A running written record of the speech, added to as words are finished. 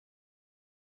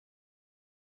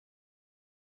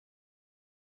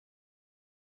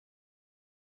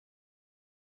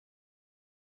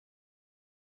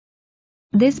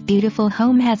This beautiful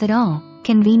home has it all,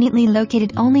 conveniently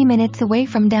located only minutes away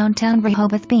from downtown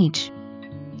Rehoboth Beach.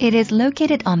 It is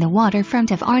located on the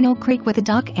waterfront of Arnell Creek with a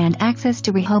dock and access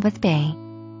to Rehoboth Bay.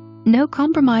 No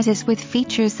compromises with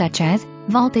features such as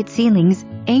vaulted ceilings,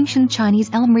 ancient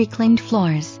Chinese elm reclaimed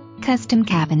floors, custom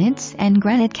cabinets and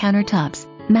granite countertops,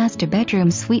 master bedroom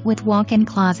suite with walk-in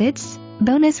closets,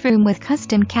 bonus room with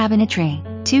custom cabinetry,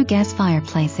 2 gas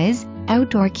fireplaces,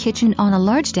 outdoor kitchen on a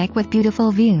large deck with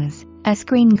beautiful views, a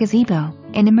screened gazebo,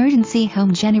 an emergency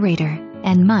home generator,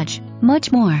 and much,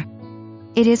 much more.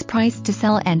 It is priced to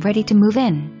sell and ready to move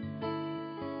in.